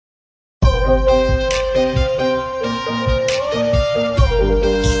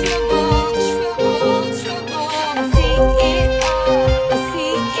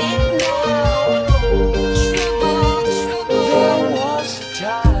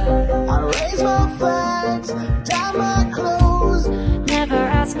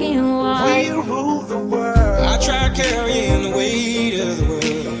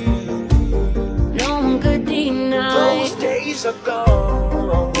days are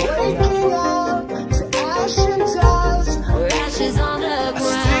gone. Waking up to ash and dust, ashes on the ground. I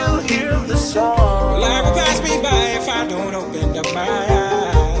still hear the song. Life will pass me by if I don't open up my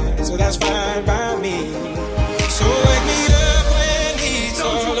eyes, so that's fine by me. So wake me up when it's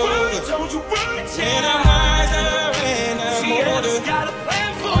all over, when I'm wiser and I'm older.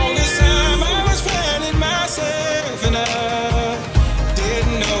 All this time I was finding myself and I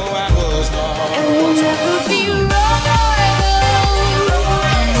didn't know I was lost. And we'll never be wrong.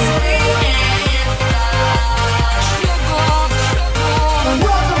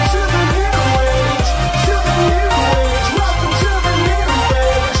 Welcome to the new age, to the new age. Welcome to the new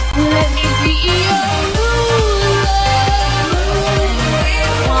age. Let me be your ruler.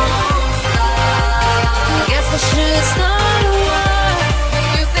 Guess I should start a war.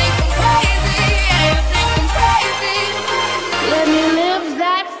 You think I'm crazy, yeah, you think I'm crazy. Let me live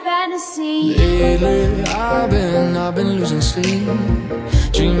that fantasy. Lately, I've been losing sleep,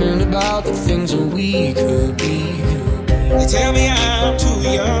 dreaming about the things that we could be. They tell me I'm